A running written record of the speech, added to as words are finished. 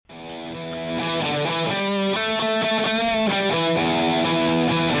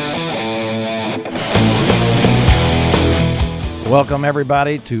Welcome,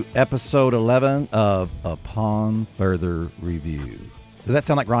 everybody, to episode 11 of Upon Further Review. Does that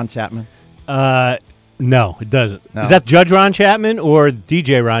sound like Ron Chapman? No, it doesn't. No. Is that Judge Ron Chapman or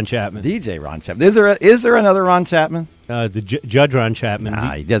DJ Ron Chapman? DJ Ron Chapman. Is there another Ron Chapman? Judge Ron Chapman.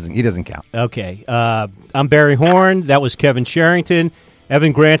 Nah, he doesn't count. Okay. I'm Barry Horn. That was Kevin Sherrington.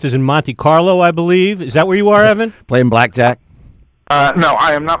 Evan Grant is in Monte Carlo, I believe. Is that where you are, Evan? Playing blackjack? No,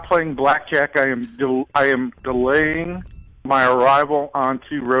 I am not playing blackjack. I am delaying my arrival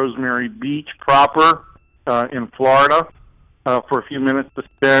onto Rosemary Beach proper in Florida for a few minutes to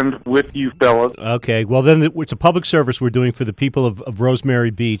spend with you fellas. Okay. Well, then it's a public service we're doing for the people of Rosemary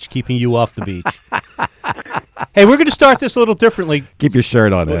Beach, keeping you off the beach. Hey, we're going to start this a little differently. Keep your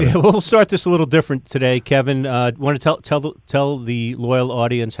shirt on, Evan. We'll start this a little different today, Kevin. Want to tell the loyal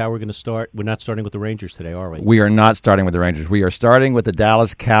audience how we're going to start? We're not starting with the Rangers today, are we? We are not starting with the Rangers. We are starting with the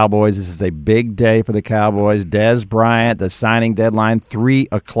Dallas Cowboys. This is a big day for the Cowboys. Dez Bryant, the signing deadline, 3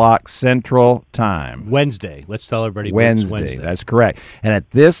 o'clock Central Time. Wednesday. Let's tell everybody Wednesday. That's correct. And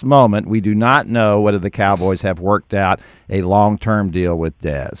at this moment, we do not know whether the Cowboys have worked out a long-term deal with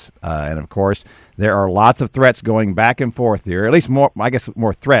Dez. And, of course, there are lots of threats going back and forth here. At least more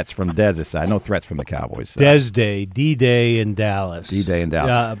threats from Dez's side. No threats from the Cowboys side. Dez Day, D-Day in Dallas. D-Day in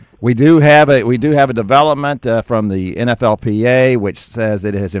Dallas. We do have a development from the NFLPA, which says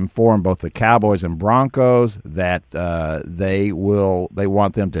it has informed both the Cowboys and Broncos that they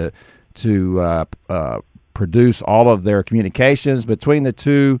want them to produce all of their communications between the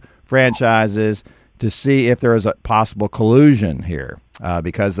two franchises to see if there is a possible collusion here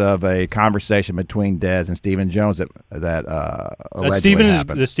because of a conversation between Dez and Stephen Jones that allegedly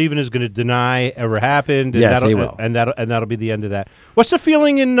happened. That Stephen is going to deny ever happened. And yes, he will. And that'll be the end of that. What's the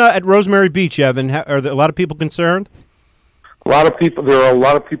feeling at Rosemary Beach, Evan? Are there a lot of people concerned? There are a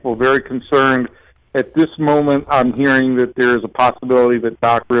lot of people very concerned. At this moment, I'm hearing that there is a possibility that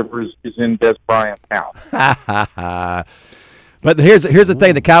Doc Rivers is in Dez Bryant's house. But here's the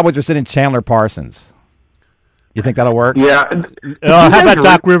thing: the Cowboys are sending Chandler Parsons. You think that'll work? Yeah. How about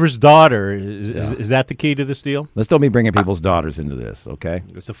Doc Rivers' daughter? Is that the key to this deal? Let's don't be bringing people's daughters into this, okay?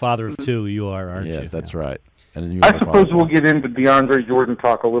 It's the father of two. You are, aren't you? Yes, that's right. And I suppose we'll get into DeAndre Jordan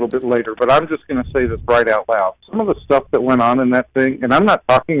talk a little bit later, but I'm just going to say this right out loud. Some of the stuff that went on in that thing, and I'm not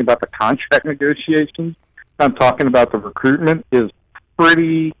talking about the contract negotiations, I'm talking about the recruitment, is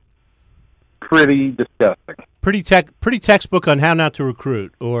pretty disgusting. Pretty textbook on how not to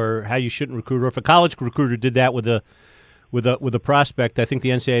recruit or how you shouldn't recruit. Or if a college recruiter did that with a prospect, I think the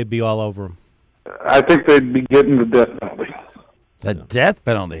NCAA would be all over him. I think they'd be getting the death penalty. The death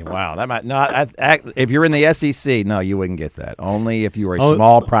penalty? Wow, that might not. If you're in the SEC, no, you wouldn't get that. Only if you were a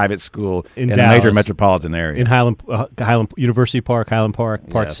small private school in a major metropolitan area, in Highland University Park, Highland Park,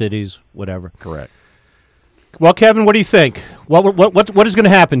 Park Cities, whatever. Correct. Well, Kevin, what do you think? What is going to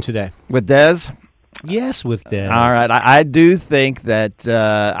happen today with Dez? Yes, with Dez. All right, I do think that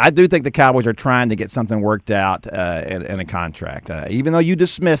the Cowboys are trying to get something worked out in a contract. Even though you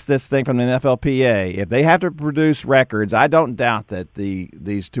dismiss this thing from the NFLPA, if they have to produce records, I don't doubt that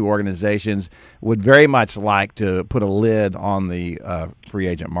these two organizations would very much like to put a lid on the free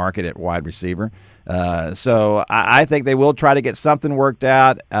agent market at wide receiver. So I think they will try to get something worked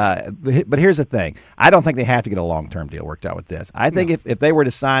out. But here's the thing. I don't think they have to get a long-term deal worked out with this. I think if they were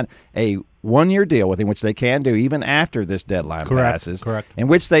to sign a one-year deal with him, which they can do even after this deadline passes, in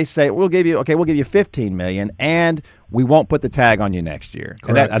which they say, we'll give you $15 million, and we won't put the tag on you next year.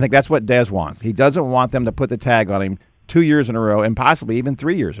 And I think that's what Dez wants. He doesn't want them to put the tag on him 2 years in a row and possibly even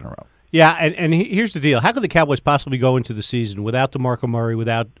 3 years in a row. Yeah, and here's the deal. How could the Cowboys possibly go into the season without DeMarco Murray,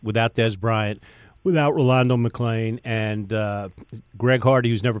 without Dez Bryant, without Rolando McClain and Greg Hardy,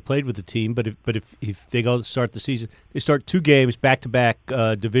 who's never played with the team, but if they go to start the season, they start 2 games, back-to-back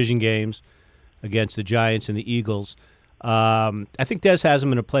division games against the Giants and the Eagles. I think Dez has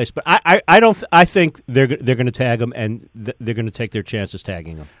them in a place, but I think they're going to tag him, and they're going to take their chances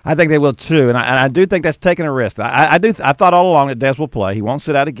tagging him. I think they will too, and I do think that's taking a risk. I've thought all along that Dez will play. He won't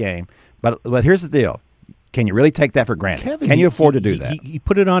sit out a game, but here's the deal. Can you really take that for granted? Kevin, can you afford to do that? He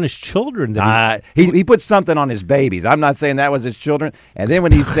put it on his children. He put something on his babies. I'm not saying that was his children. And then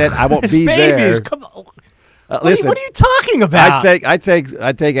when he said, "I won't be babies, there," come on. Listen, what are you talking about? I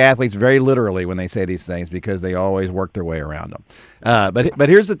take athletes very literally when they say these things because they always work their way around them. But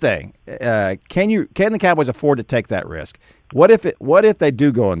here's the thing: can the Cowboys afford to take that risk? What if they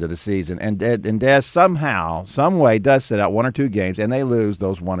do go into the season and Dez somehow, some way does sit out 1 or 2 games and they lose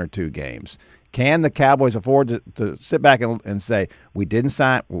those 1 or 2 games? Can the Cowboys afford to sit back and say we didn't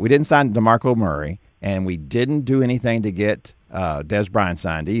sign DeMarco Murray and we didn't do anything to get Dez Bryant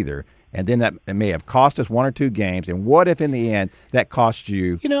signed either, and then that may have cost us 1 or 2 games. And what if in the end that cost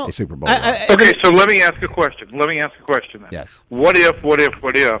you a Super Bowl? Okay, so let me ask a question. Then. Yes. What if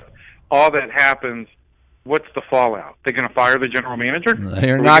all that happens? What's the fallout? They're going to fire the general manager?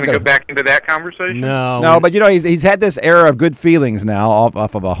 They're not going to go back into that conversation? No, but he's had this era of good feelings now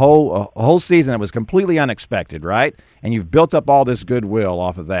off of a whole season that was completely unexpected, right? And you've built up all this goodwill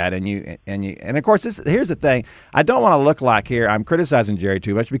off of that, and of course, here's the thing. I don't want to look like here I'm criticizing Jerry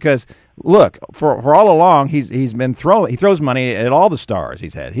too much because look, for all along he throws money at all the stars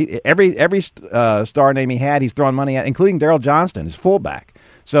he's had. Every star name he had, he's throwing money at, including Daryl Johnston, his fullback.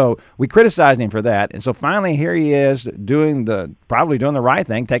 So we criticized him for that, and so finally here he is probably doing the right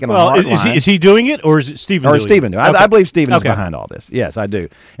thing, taking a hard line. Is he doing it, or is it Stephen? Or Stephen doing it? Okay. I believe Stephen is behind all this. Yes, I do.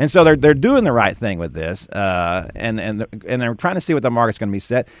 And so they're doing the right thing with this, and they're trying to see what the market's going to be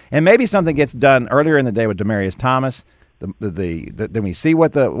set, and maybe something gets done earlier in the day with Demaryius Thomas. Then we see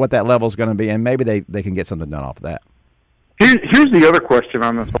what that level is going to be, and maybe they can get something done off of that. Here's the other question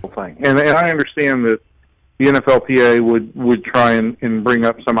on this whole thing, and I understand that the NFLPA would try and bring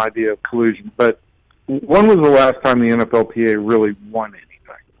up some idea of collusion. But when was the last time the NFLPA really won anything?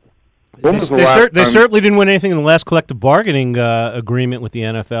 They certainly didn't win anything in the last collective bargaining agreement with the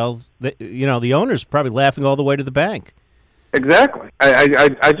NFL. The owners are probably laughing all the way to the bank. Exactly.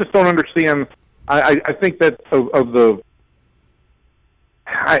 I just don't understand. I think that of the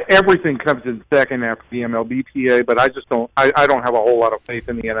everything comes in second after the MLBPA, but I just don't. I don't have a whole lot of faith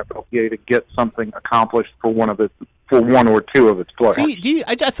in the NFLPA to get something accomplished for one or two of its players.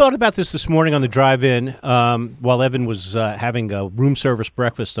 I thought about this morning on the drive-in while Evan was having a room service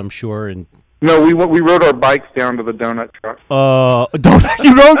breakfast. I'm sure. And no, we rode our bikes down to the donut truck.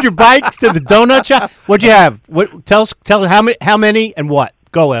 You rode your bikes to the donut shop? What'd you have? Tell us how many and what?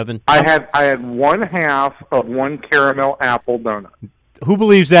 Go, Evan. I had one half of one caramel apple donut. Who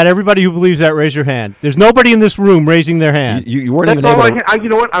believes that? Everybody who believes that, raise your hand. There's nobody in this room raising their hand. You weren't even able to... You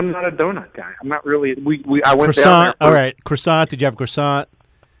know what? I'm not a donut guy. I'm not really... I went croissant, down there. All right. Croissant. Did you have a croissant?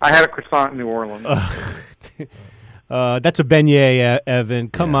 I had a croissant in New Orleans. That's a beignet, Evan.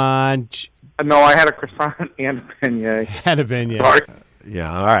 Come on. No, I had a croissant and a beignet. And a beignet. Sorry.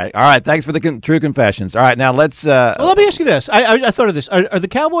 Yeah, all right. Thanks for the true confessions. All right, now let's... well, let me ask you this. I thought of this. Are the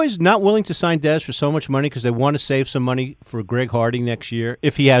Cowboys not willing to sign Dez for so much money because they want to save some money for Greg Hardy next year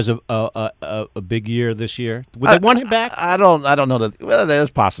if he has a big year this year? Would they want him back? I don't know that. Well, there's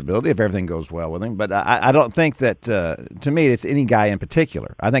a possibility if everything goes well with him, but I don't think that. To me, it's any guy in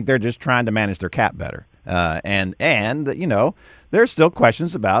particular. I think they're just trying to manage their cap better, and there's still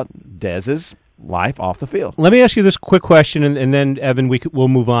questions about Dez's life off the field. Let me ask you this quick question, and then, Evan, we'll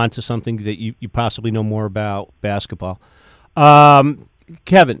move on to something that you possibly know more about basketball.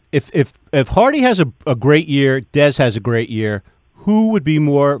 Kevin, if Hardy has a great year, Dez has a great year, who would be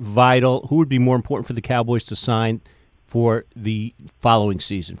more vital, who would be more important for the Cowboys to sign for the following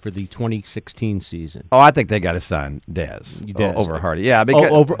season, for the 2016 season? Oh, I think they got to sign Dez over Hardy. Yeah,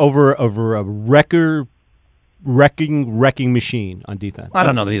 because over a wrecking machine on defense. I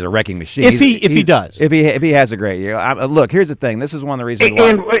don't know that he's a wrecking machine. If he does, if he has a great year. Look, here's the thing. This is one of the reasons why.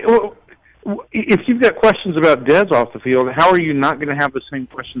 And if you've got questions about Dez off the field, how are you not going to have the same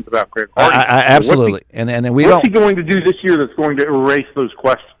questions about Greg Hardy? Absolutely. What's he going to do this year that's going to erase those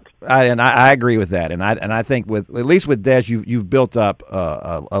questions? I agree with that, and I think at least with Dez, you've built up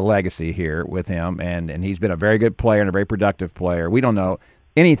a legacy here with him, and he's been a very good player and a very productive player. We don't know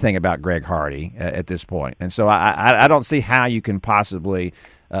anything about Greg Hardy at this point, and so I don't see how you can possibly.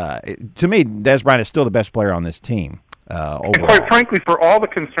 To me, Dez Bryant is still the best player on this team. And quite frankly, for all the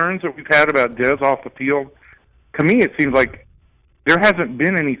concerns that we've had about Dez off the field, to me it seems like there hasn't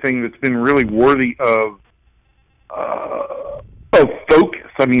been anything that's been really worthy of focus.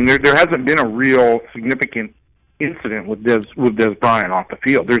 I mean, there hasn't been a real significant incident with Dez Bryant off the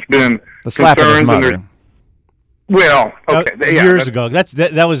field. There's been the slap of his mother. Well, okay, years ago.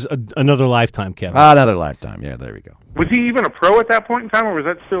 That was another lifetime, Kevin. Another lifetime. Yeah, there we go. Was he even a pro at that point in time, or was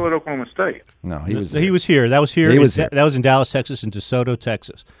that still at Oklahoma State? No, he was. He was here. That was here. That was in Dallas, Texas, and DeSoto,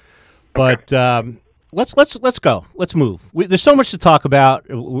 Texas. But let's go. Let's move. There's so much to talk about.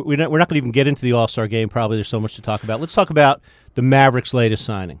 We're not going to even get into the All-Star game. Probably there's so much to talk about. Let's talk about the Mavericks' latest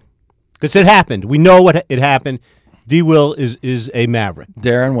signing, because it happened. We know it happened. D. Will is a Maverick.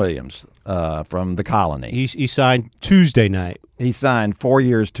 Darren Williams from the Colony. He signed Tuesday night. He signed 4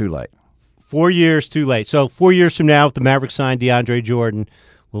 years too late. 4 years too late. So 4 years from now, if the Mavericks sign DeAndre Jordan,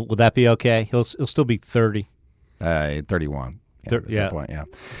 will that be okay? He'll still be 30. 31. Yeah. At that point,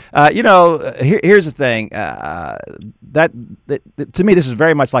 here's the thing. That to me, this is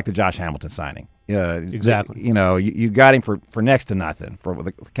very much like the Josh Hamilton signing. Exactly. You got him for next to nothing for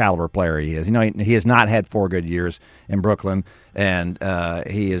the caliber player he is. He has not had 4 good years in Brooklyn, and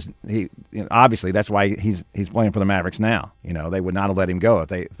he obviously that's why he's playing for the Mavericks now. They would not have let him go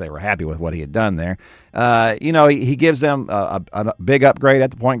if they were happy with what he had done there. He gives them a big upgrade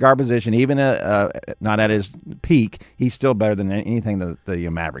at the point guard position, even not at his peak. He's still better than anything that the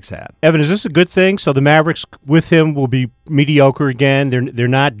Mavericks had. Evan, is this a good thing? So the Mavericks with him will be mediocre again. They're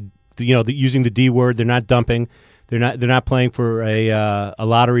not. Using the D word, they're not dumping. They're not playing for a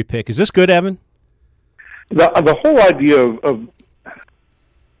lottery pick. Is this good, Evan? The whole idea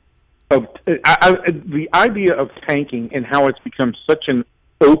the idea of tanking and how it's become such an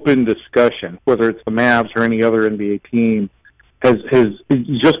open discussion, whether it's the Mavs or any other NBA team, has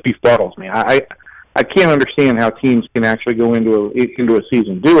just befuddles me. I can't understand how teams can actually go into a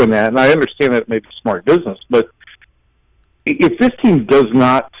season doing that, and I understand that it may be smart business, but if this team does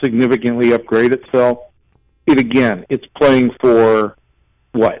not significantly upgrade itself, it's playing for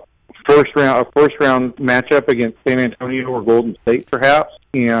what? A first round matchup against San Antonio or Golden State, perhaps,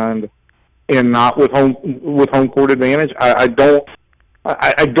 and not with home court advantage. I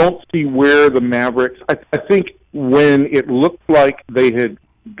don't see where the Mavericks. I think when it looked like they had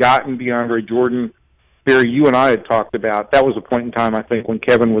gotten DeAndre Jordan, Barry, you and I had talked about, that was a point in time, I think, when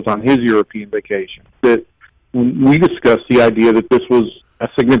Kevin was on his European vacation, that we discussed the idea that this was a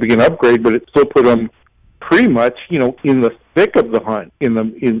significant upgrade, but it still put them pretty much, in the thick of the hunt in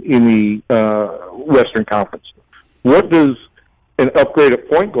the Western Conference. What does an upgrade at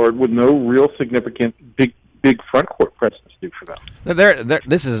point guard with no real significant big front court presence do for them?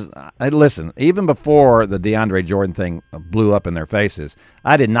 Listen, even before the DeAndre Jordan thing blew up in their faces,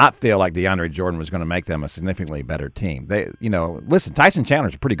 I did not feel like DeAndre Jordan was going to make them a significantly better team. Listen, Tyson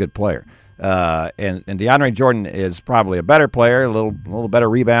Chandler's a pretty good player. And DeAndre Jordan is probably a better player, a little better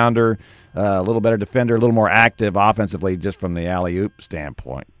rebounder, a little better defender, a little more active offensively just from the alley-oop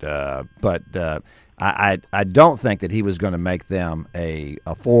standpoint. But I don't think that he was going to make them a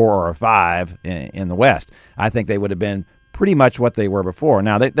 4 or a 5 in the West. I think they would have been pretty much what they were before.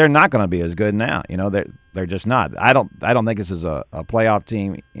 Now they're not going to be as good now. They're just not. I don't think this is a playoff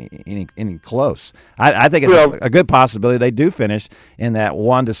team any close. I think it's a good possibility they do finish in that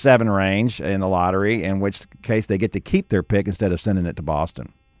 1 to 7 range in the lottery, in which case they get to keep their pick instead of sending it to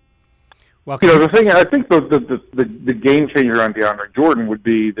Boston. Well, the thing I think the game changer on DeAndre Jordan would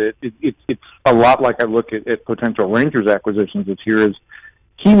be that it's a lot like I look at potential Rangers acquisitions this year. Is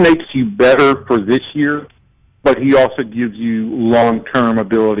he makes you better for this year, but he also gives you long-term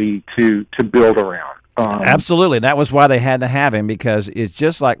ability to build around. Absolutely. That was why they had to have him, because it's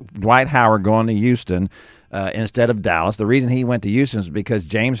just like Dwight Howard going to Houston instead of Dallas. The reason he went to Houston is because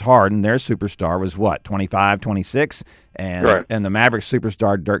James Harden, their superstar, was 25, 26, and the Mavericks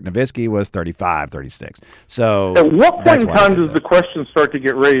superstar Dirk Nowitzki was 35, 36. So at what point in time does the question start to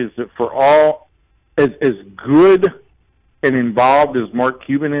get raised that for all as good and involved as Mark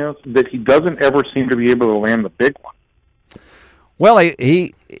Cuban is, that he doesn't ever seem to be able to land the big one? Well,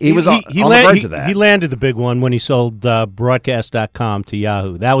 he was on the verge of that. He landed the big one when he sold broadcast.com to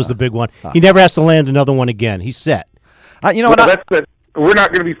Yahoo. That was the big one. He never has to land another one again. He's set. We're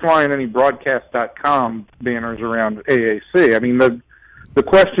not going to be flying any broadcast.com banners around AAC. I mean, the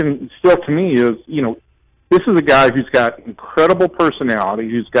question still to me is, this is a guy who's got incredible personality,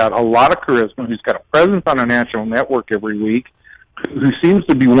 who's got a lot of charisma, who's got a presence on a national network every week, who seems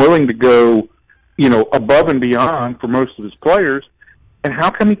to be willing to go above and beyond for most of his players. And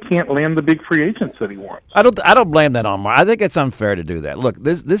how come he can't land the big free agents that he wants? I don't blame that on Mark. I think it's unfair to do that. Look,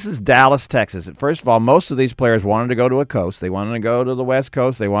 this is Dallas, Texas. First of all, most of these players wanted to go to a coast. They wanted to go to the West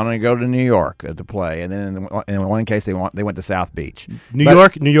Coast. They wanted to go to New York to play. And then in one case, they went to South Beach. New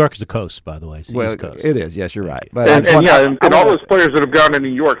York is a coast, by the way. It's East Coast. It is. Yes, you're right. But and all those players that have gone to New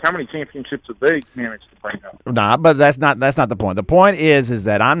York, how many championships have they managed to bring up? Nah, but that's not the point. The point is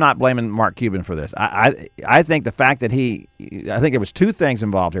that I'm not blaming Mark Cuban for this. I think the fact that I think there was two things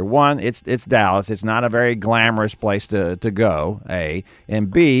involved here. One, it's Dallas. It's not a very glamorous place to go, A. And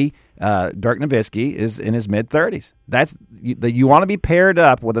B, Dirk Nowitzki is in his mid-30s. You want to be paired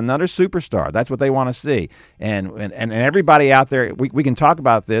up with another superstar. That's what they want to see. And everybody out there, we can talk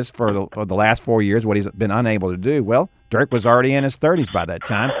about this for the last 4 years, what he's been unable to do. Well, Dirk was already in his 30s by that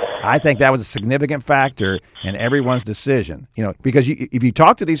time. I think that was a significant factor in everyone's decision. Because if you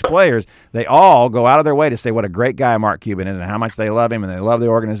talk to these players, they all go out of their way to say what a great guy Mark Cuban is and how much they love him and they love the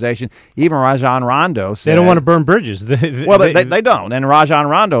organization. Even Rajon Rondo said... They don't want to burn bridges. They don't. And Rajon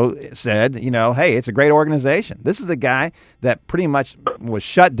Rondo said, hey, it's a great organization. This is the guy that pretty much was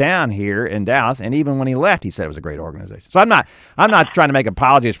shut down here in Dallas, and even when he left, he said it was a great organization. So I'm not trying to make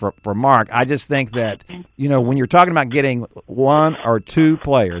apologies for Mark. I just think that, when you're talking about getting one or two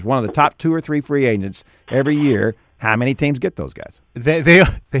players, one of the top 2 or 3 free agents every year, how many teams get those guys? They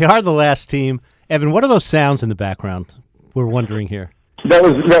are the last team. Evan, what are those sounds in the background? We're wondering here. That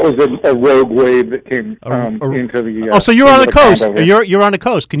was a rogue wave that came into the. So you're on the coast. You're on the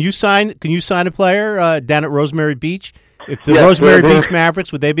coast. Can you sign a player down at Rosemary Beach? If the Rosemary Beach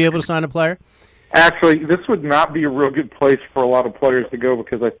Mavericks, would they be able to sign a player? Actually, this would not be a real good place for a lot of players to go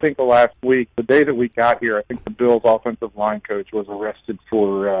because I think the day that we got here, I think the Bills' offensive line coach was arrested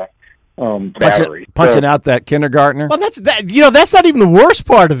for battery. Punching out that kindergartner. Well, that's not even the worst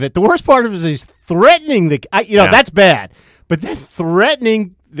part of it. The worst part of it is he's threatening that's bad. But then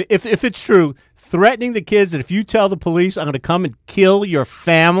threatening, if it's true, threatening the kids that if you tell the police, I'm going to come and kill your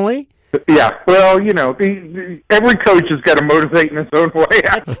family. Yeah, well, every coach has got to motivate in his own way.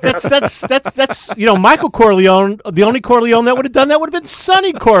 That's Michael Corleone. The only Corleone that would have done that would have been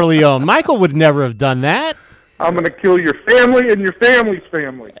Sonny Corleone. Michael would never have done that. I'm going to kill your family and your family's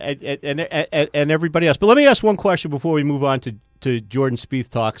family and everybody else. But let me ask one question before we move on to Jordan Speith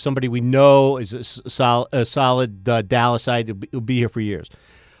talk. Somebody we know is a solid Dallasite. He'll be here for years.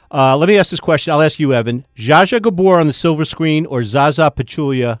 Let me ask this question. I'll ask you, Evan. Zsa Zsa Gabor on the silver screen or Zaza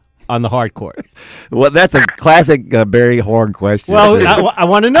Pachulia on the hard court? Well, that's a classic Barry Horn question. Well, I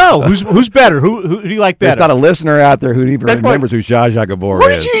want to know who's better. Who do you like better? There's not a listener out there who even remembers who Zsa Zsa Gabor is. What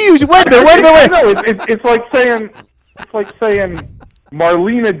did you use? Wait a minute. No, it's like saying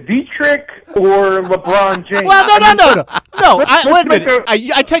Marlena Dietrich or LeBron James. Well, no. Wait a minute.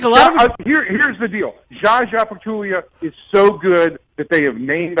 I take a lot of. Here's the deal. Zsa Zsa Pachulia is so good that they have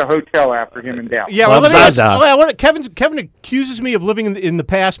named a hotel after him in Dallas. Yeah, well, let me ask. Kevin accuses me of living in the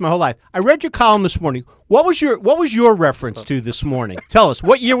past my whole life. I read your column this morning. What was your reference to this morning? Tell us.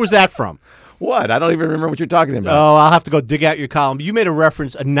 What year was that from? What? I don't even remember what you're talking about. Oh, I'll have to go dig out your column. You made a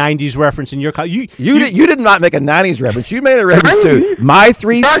 90s reference in your column. You did not make a 90s reference. You made a reference to My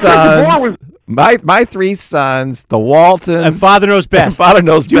Three Sons. My Three Sons, the Waltons. And Father Knows Best.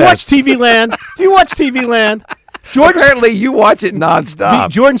 Do you watch TV Land? Apparently you watch it nonstop.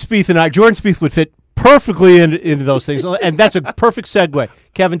 Jordan Speith would fit perfectly into those things, and that's a perfect segue.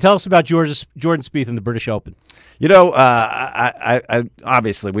 Kevin, tell us about Jordan Speith and the British Open. I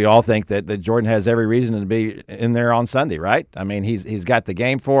obviously we all think that Jordan has every reason to be in there on Sunday, right? I mean, he's got the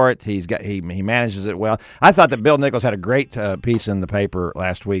game for it. He manages it well. I thought that Bill Nichols had a great piece in the paper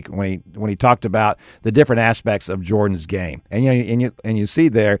last week when he talked about the different aspects of Jordan's game, and you see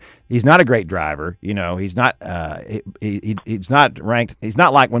there he's not a great driver. He's not he's not ranked. He's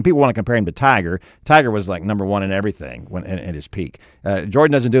not like when people want to compare him to Tiger. Tiger was like number one in everything at his peak.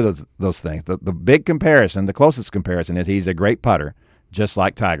 Jordan doesn't do those things. The big comparison, the closest comparison is he's a great putter, just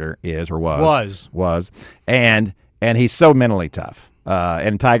like Tiger is or was, and he's so mentally tough.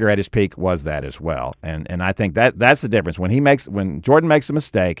 And Tiger at his peak was that as well. And I think that's the difference. When Jordan makes a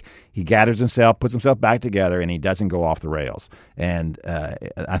mistake, he gathers himself, puts himself back together, and he doesn't go off the rails. And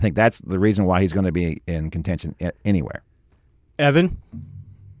I think that's the reason why he's going to be in contention anywhere. Evan,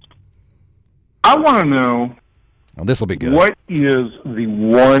 I want to know. Well, this will be good. What is the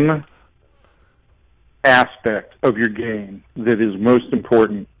one aspect of your game that is most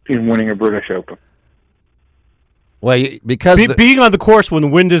important in winning a British Open? Well, because being on the course when the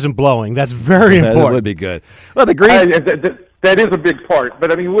wind isn't blowing, that's very important. That would be good. Well, the green that is a big part.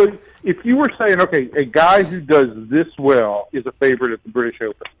 But I mean, if you were saying, okay, a guy who does this well is a favorite at the British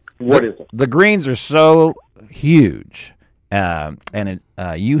Open, what is it? The greens are so huge.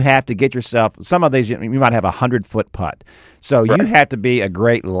 You have to get yourself. Some of these you might have 100-foot putt, so right. You have to be a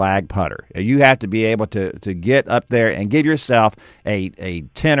great lag putter. You have to be able to get up there and give yourself a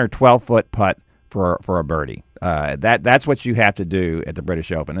 10 or 12-foot putt for a birdie. That's what you have to do at the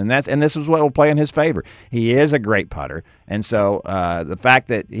British Open, and this is what will play in his favor. He is a great putter, and so the fact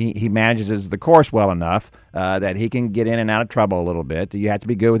that he manages the course well enough that he can get in and out of trouble a little bit. You have to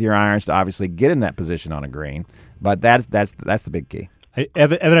be good with your irons to obviously get in that position on a green. But that's the big key.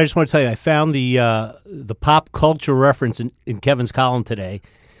 Evan, I just want to tell you, I found the pop culture reference in Kevin's column today.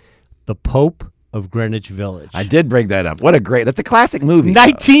 The Pope of Greenwich Village. I did bring that up. That's a classic movie.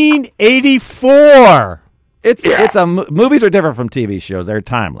 1984. Movies are different from TV shows. They're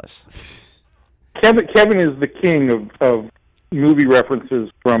timeless. Kevin is the king of movie references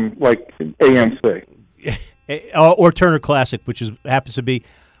from like AMC. Or Turner Classic, which happens to be.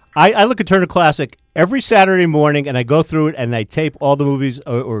 I look at Turner Classic every Saturday morning, and I go through it, and I tape all the movies,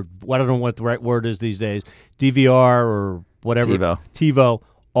 or I don't know what the right word is these days, DVR or whatever. TiVo. TiVo,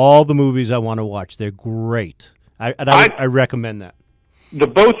 all the movies I want to watch. They're great. I recommend that. The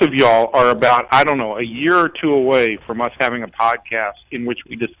both of y'all are about, I don't know, a year or two away from us having a podcast in which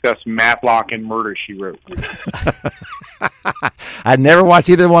we discuss Matlock and Murder, She Wrote. I never watched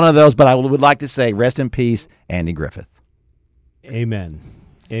either one of those, but I would like to say rest in peace, Andy Griffith. Amen.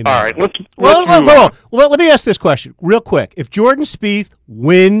 Amen. All right, let's let me ask this question real quick. If Jordan Spieth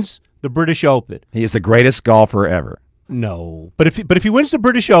wins the British Open, he is the greatest golfer ever. No, but if he wins the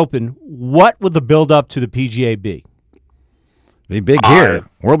British Open, what would the build up to the PGA be? Be big here.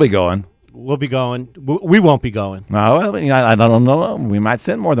 We'll be going. We'll be going. We won't be going. No, well, I don't know. We might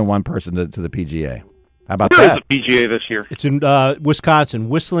send more than one person to the PGA. How about Where that? is the PGA this year? It's in Wisconsin,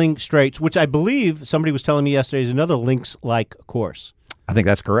 Whistling Straits, which I believe somebody was telling me yesterday is another links-like course. I think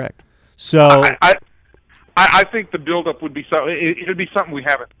that's correct. So I think the buildup would be it would be something we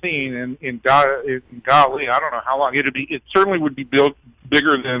haven't seen in golly, I don't know how long it certainly would be built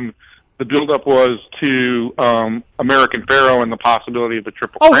bigger than the buildup was to American Pharoah and the possibility of a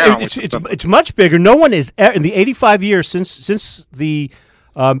triple crown. It's much bigger. No one is in the 85 years since the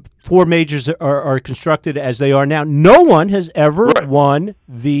four majors are constructed as they are now. No one has ever won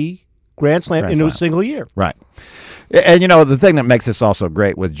the Grand Slam in a single year. Right. And the thing that makes this also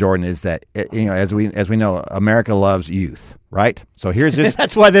great with Jordan is that as we know, America loves youth, right? So here's this.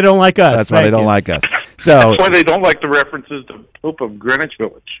 That's why they don't like us. That's why they don't like us. So that's why they don't like the references to Pope of Greenwich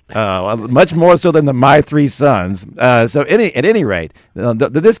Village. Much more so than the My Three Sons. So at any rate,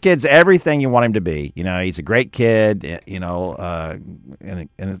 this kid's everything you want him to be. He's a great kid. And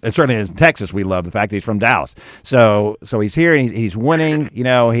certainly in Texas, we love the fact that he's from Dallas. So he's here and he's winning.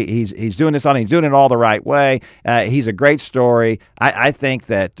 He's doing this he's doing it all the right way. He's a great story. I think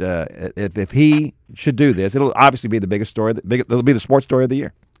that if he should do this, it'll obviously be the biggest story. It'll be the sports story of the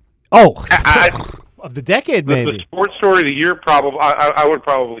year. Oh, of the decade, maybe. The sports story of the year, probably. I would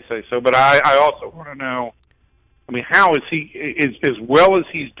probably say so. But I also want to know. I mean, how is he? As well as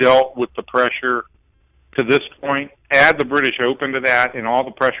he's dealt with the pressure to this point, add the British Open to that, and all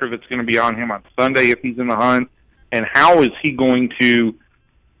the pressure that's going to be on him on Sunday if he's in the hunt. And how is he going to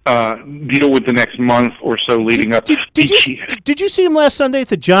deal with the next month or so leading up? Did you see him last Sunday at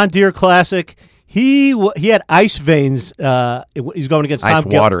the John Deere Classic? He had ice veins. He's going against ice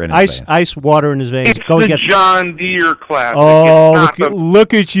Tom water in his veins. Ice water in his veins. It's the John Deere Classic. Oh,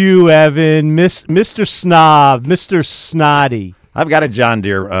 look at you, Evan, Mr. Snob, Mr. Snotty. I've got a John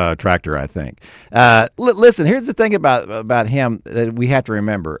Deere tractor, I think. Listen, here's the thing about him that we have to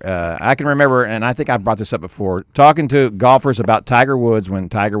remember. I can remember, and I think I've brought this up before, talking to golfers about Tiger Woods when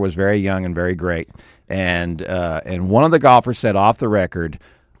Tiger was very young and very great. And one of the golfers said off the record,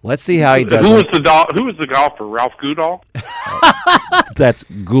 let's see how he does. Who was the golfer? Ralph Goodall? That's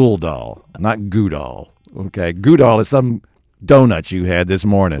Gouldall, not Goodall. Okay, Goodall is some donut you had this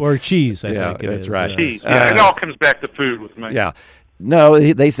morning. Or cheese, I think. That's right. Cheese. It all comes back to food with me. Yeah. No,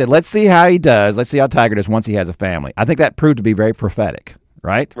 they said, let's see how he does. Let's see how Tiger does once he has a family. I think that proved to be very prophetic,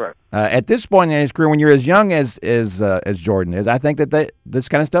 right? Right. At this point in his career, when you're as young as Jordan is, I think that this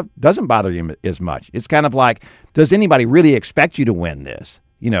kind of stuff doesn't bother you as much. It's kind of like, does anybody really expect you to win this?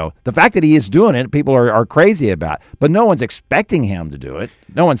 The fact that he is doing it, people are crazy about. But no one's expecting him to do it.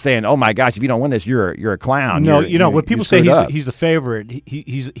 No one's saying, "Oh my gosh, if you don't win this, you're a clown." No, when people say he's the favorite,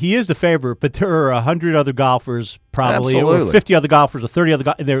 he is the favorite. But there are 100 other golfers, probably, Absolutely. or 50 other golfers, or 30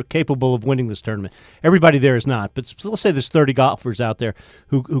 other. They're capable of winning this tournament. Everybody there is not, but let's say there's 30 golfers out there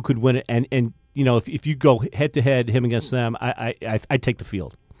who could win it. And if you go head to head, him against them, I take the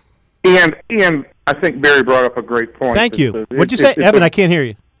field. And I think Barry brought up a great point. Thank you. What'd you say, Evan? I can't hear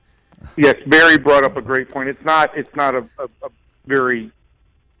you. Yes, Barry brought up a great point. It's not a very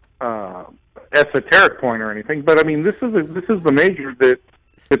esoteric point or anything, but I mean this is the major that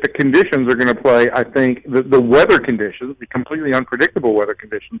the conditions are going to play. I think the weather conditions, the completely unpredictable weather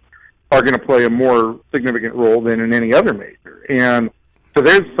conditions, are going to play a more significant role than in any other major. And so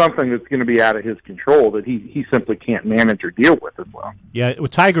there's something that's going to be out of his control that he simply can't manage or deal with as well. Yeah,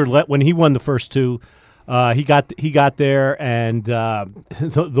 with Tiger, when he won the first two, he got there, and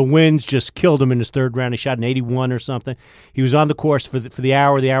the winds just killed him in his third round. He shot an 81 or something. He was on the course for the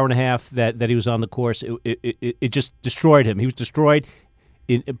hour and a half that he was on the course. It just destroyed him. He was destroyed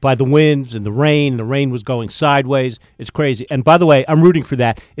by the winds and the rain. The rain was going sideways. It's crazy. And by the way, I'm rooting for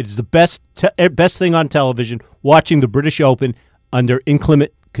that. It is the best thing on television, watching the British Open under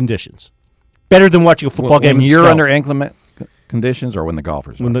inclement conditions. Better than watching a football game. When you're under inclement conditions, or when the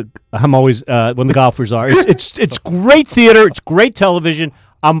golfers are? When the golfers are. It's great theater. It's great television.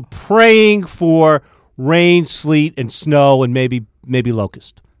 I'm praying for rain, sleet, and snow, and maybe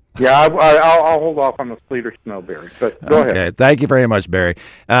locust. Yeah, I'll hold off on the sleet or snow, Barry. But go ahead. Thank you very much, Barry.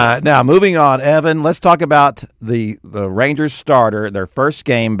 Now, moving on, Evan, let's talk about the Rangers starter, their first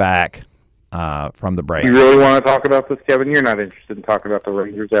game back from the break. You really want to talk about this, Kevin? You're not interested in talking about the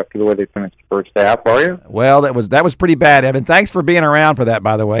Rangers after the way they finished the first half, are you? Well, that was pretty bad, Evan. Thanks for being around for that,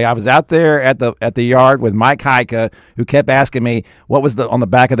 by the way. I was out there at the yard with Mike Heika, who kept asking me what was on the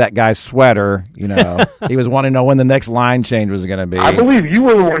back of that guy's sweater. You know, he was wanting to know when the next line change was going to be. I believe you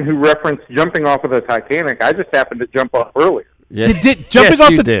were the one who referenced jumping off of the Titanic. I just happened to jump off earlier. Yeah. Jumping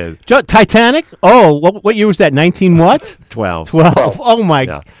off the Titanic? Oh, what year was that? 19 what? 12. 12. Oh my.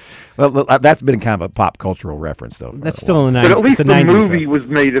 Yeah. Well, that's been kind of a pop cultural reference, though. That's still in the 90s. But at least the movie was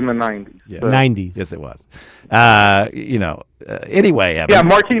made in the 90s. Yes. So. 90s. Yes, it was. Anyway, Evan. Yeah,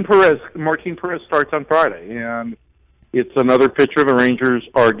 Martin Perez starts on Friday, and it's another pitcher the Rangers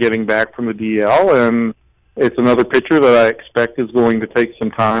are getting back from the DL, and it's another pitcher that I expect is going to take some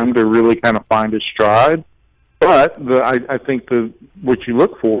time to really kind of find his stride. But I think what you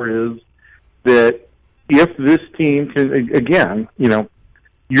look for is that if this team can, again,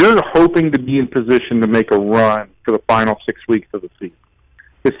 you're hoping to be in position to make a run for the final 6 weeks of the season.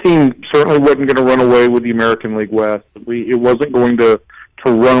 This team certainly wasn't going to run away with the American League West. It wasn't going to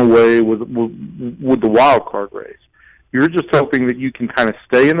run away with the wild card race. You're just hoping that you can kind of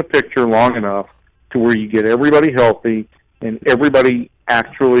stay in the picture long enough to where you get everybody healthy and everybody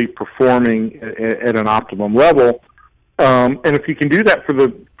actually performing at an optimum level. And if you can do that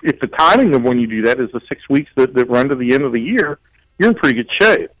if the timing of when you do that is the 6 weeks that run to the end of the year, you're in pretty good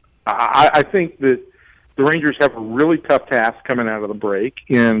shape. I think that the Rangers have a really tough task coming out of the break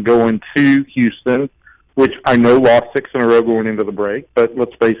and going to Houston, which I know lost 6 in a row going into the break. But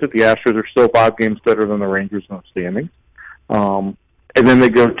let's face it, the Astros are still 5 games better than the Rangers in the standings. And then they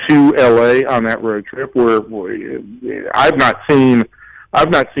go to L.A. on that road trip, where I've not seen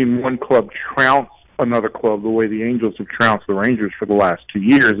one club trounce another club the way the Angels have trounced the Rangers for the last 2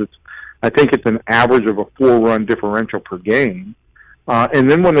 years. I think it's an average of a 4-run differential per game. And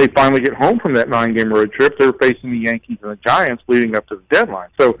then when they finally get home from that 9-game road trip, they're facing the Yankees and the Giants leading up to the deadline.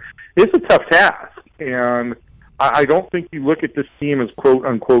 So it's a tough task. And I don't think you look at this team as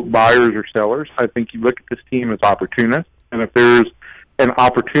quote-unquote buyers or sellers. I think you look at this team as opportunists. And if there's an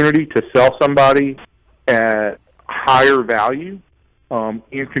opportunity to sell somebody at higher value and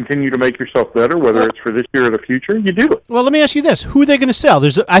continue to make yourself better, whether it's for this year or the future, you do it. Well, let me ask you this: who are they going to sell?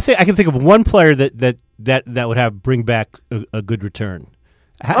 I can think of one player that would bring back a good return.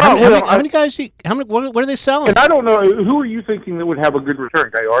 How many guys? What are they selling? And I don't know, who are you thinking that would have a good return?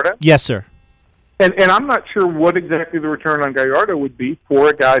 Gallardo? Yes, sir. And I'm not sure what exactly the return on Gallardo would be for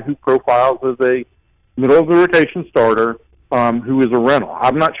a guy who profiles as a middle of the rotation starter who is a rental.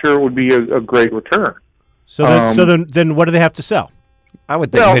 I'm not sure it would be a great return. So then what do they have to sell? I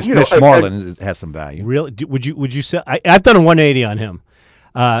would think Mitch Moreland has some value. Really? Would you sell? I've done a 180 on him.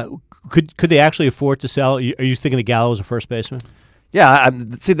 Could they actually afford to sell? Are you thinking of Gallo as a first baseman? Yeah,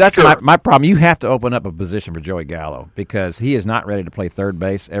 see, that's Sure. my problem. You have to open up a position for Joey Gallo because he is not ready to play third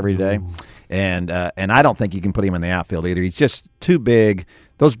base every day, and I don't think you can put him in the outfield either. He's just too big.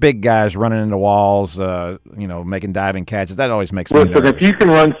 Those big guys running into walls, making diving catches, that always makes me nervous. If you can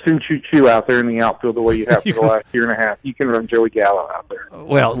run Sun Chu out there in the outfield the way you have for the last year and a half, you can run Joey Gallo out there.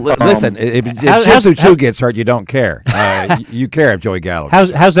 Well, listen, if Sun Chu gets hurt, you don't care. You care if Joey Gallo gets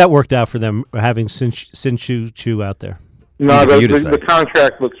hurt. How's that worked out for them, having Sun Chu out there? No, the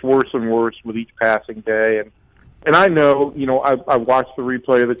contract looks worse and worse with each passing day, and I know, I watched the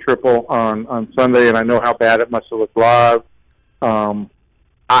replay of the triple on Sunday, and I know how bad it must have looked live.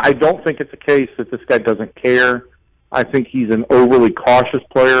 I don't think it's a case that this guy doesn't care. I think he's an overly cautious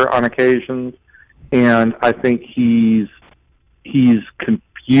player on occasions, and I think he's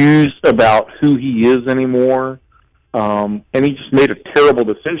confused about who he is anymore. And he just made a terrible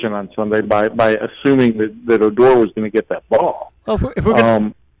decision on Sunday by assuming that Odor was going to get that ball. Well, if we're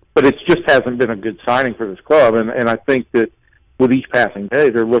gonna... But it just hasn't been a good signing for this club, and I think that with each passing day,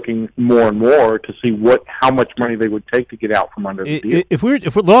 they're looking more and more to see how much money they would take to get out from under the deal. If we're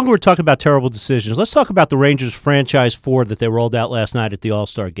longer, we're talking about terrible decisions. Let's talk about the Rangers franchise 4 that they rolled out last night at the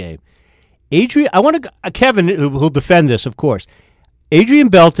All-Star game. Kevin, who'll defend this, of course. Adrian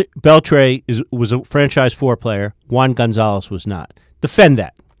Beltre was a franchise 4 player. Juan Gonzalez was not. Defend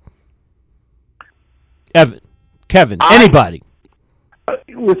that. Kevin, anybody.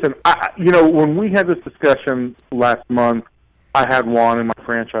 Listen, when we had this discussion last month, I had Juan in my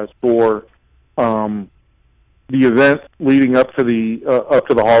franchise 4. The events leading up to the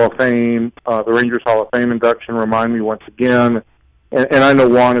Hall of Fame, the Rangers Hall of Fame induction, remind me once again. And I know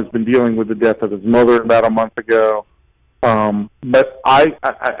Juan has been dealing with the death of his mother about a month ago. But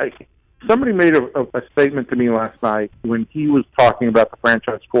somebody made a statement to me last night when he was talking about the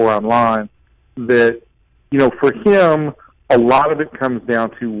franchise score online that, for him, a lot of it comes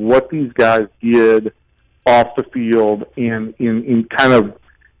down to what these guys did off the field and in kind of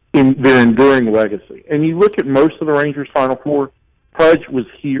in their enduring legacy. And you look at most of the Rangers' Final Four, Pudge was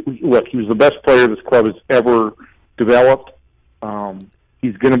here. Look, he was the best player this club has ever developed.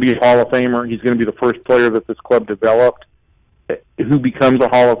 He's going to be a Hall of Famer. He's going to be the first player that this club developed who becomes a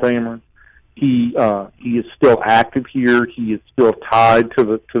Hall of Famer. He is still active here. He is still tied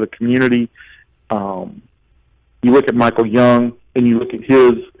to the community. You look at Michael Young, and you look at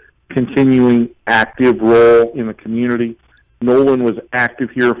his continuing active role in the community. Nolan was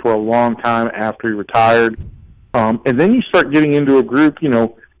active here for a long time after he retired. And then you start getting into a group,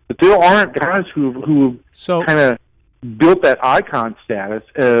 that there aren't guys who kind of built that icon status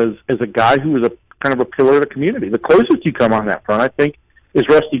as a guy who was a kind of a pillar of the community. The closest you come on that front, I think, is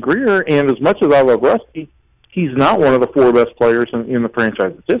Rusty Greer. And as much as I love Rusty, he's not one of the four best players in the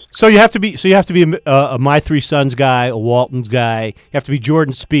franchise existence. So you have to be a My Three Sons guy, a Walton's guy. You have to be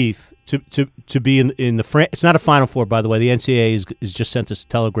Jordan Spieth to be in the. It's not a Final Four, by the way. The NCAA has just sent us a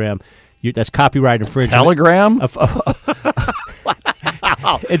telegram. That's copyright infringement. Telegram?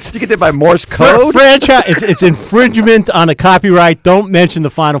 It's you get that by Morse code. Franchise. It's infringement on a copyright. Don't mention the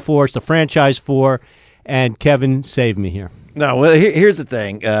Final Four. It's the franchise four. And Kevin, save me here. No, well, here's the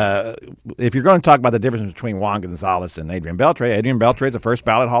thing. If you're going to talk about the difference between Juan Gonzalez and Adrian Beltre is a first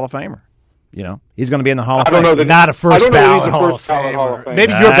ballot Hall of Famer. He's going to be in the Hall of Fame. I don't know not a first ballot Hall of Famer.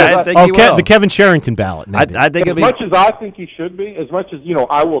 Maybe your ballot. The Kevin Sherrington ballot. Maybe. I think as much as I think he should be, as much as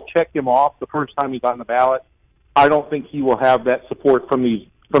I will check him off the first time he's on the ballot. I don't think he will have that support from these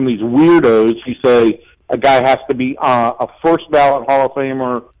weirdos who say a guy has to be a first ballot Hall of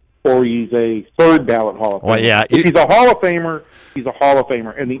Famer or he's a third ballot Hall of Famer. Well, yeah, if he's a Hall of Famer, he's a Hall of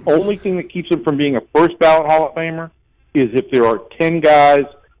Famer. And the only thing that keeps him from being a first ballot Hall of Famer is if there are 10 guys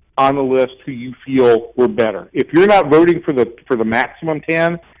on the list who you feel were better. If you're not voting for the maximum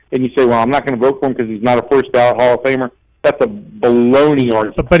 10 and you say, well, I'm not going to vote for him because he's not a first ballot Hall of Famer, that's a baloney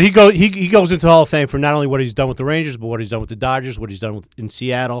argument. But he goes into the Hall of Fame for not only what he's done with the Rangers, but what he's done with the Dodgers, what he's done in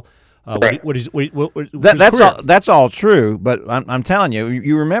Seattle. Right. That's all true. But I'm telling you,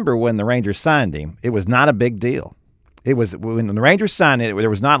 you remember when the Rangers signed him, it was not a big deal. It was when the Rangers signed it. There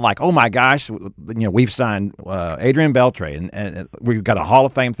was not like, oh my gosh, we've signed Adrian Beltre and we've got a Hall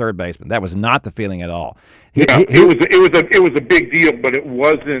of Fame third baseman. That was not the feeling at all. It was a big deal, but it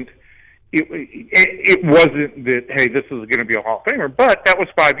wasn't. It wasn't that, hey, this is going to be a Hall of Famer, but that was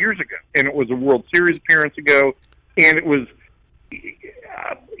 5 years ago, and it was a World Series appearance ago, and it was,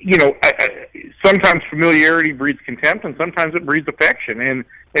 sometimes familiarity breeds contempt, and sometimes it breeds affection,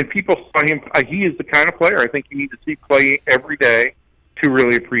 and people saw him. He is the kind of player I think you need to see play every day to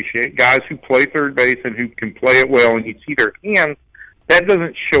really appreciate. Guys who play third base and who can play it well, and you see their hands, that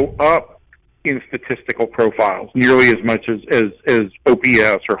doesn't show up in statistical profiles nearly as much as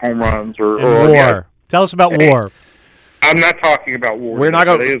OPS or home runs or WAR. Tell us about WAR. I'm not talking about WAR. We're not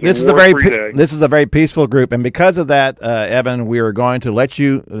going. This is a very peaceful group, and because of that, Evan, we are going to let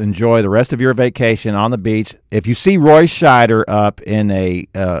you enjoy the rest of your vacation on the beach. If you see Roy Scheider up in a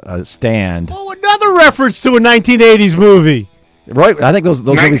stand, another reference to a 1980s movie. Roy, I think those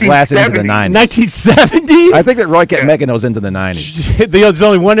movies lasted into the 90s. 1970s? I think that Roy kept making those into the 90s. There's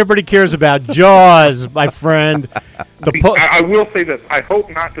only one everybody cares about, Jaws, my friend. I will say this. I hope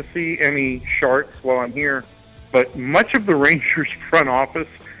not to see any sharks while I'm here, but much of the Rangers front office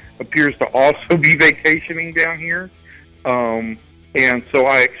appears to also be vacationing down here. And so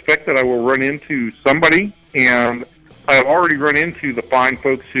I expect that I will run into somebody, and I have already run into the fine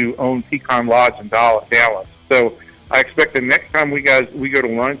folks who own Pecan Lodge in Dallas. So I expect the next time we go to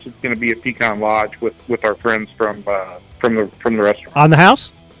lunch, it's going to be at Pecan Lodge with our friends from the restaurant. On the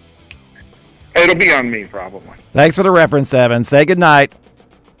house? It'll be on me, probably. Thanks for the reference, Evan. Say good night.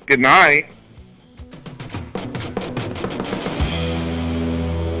 Good night.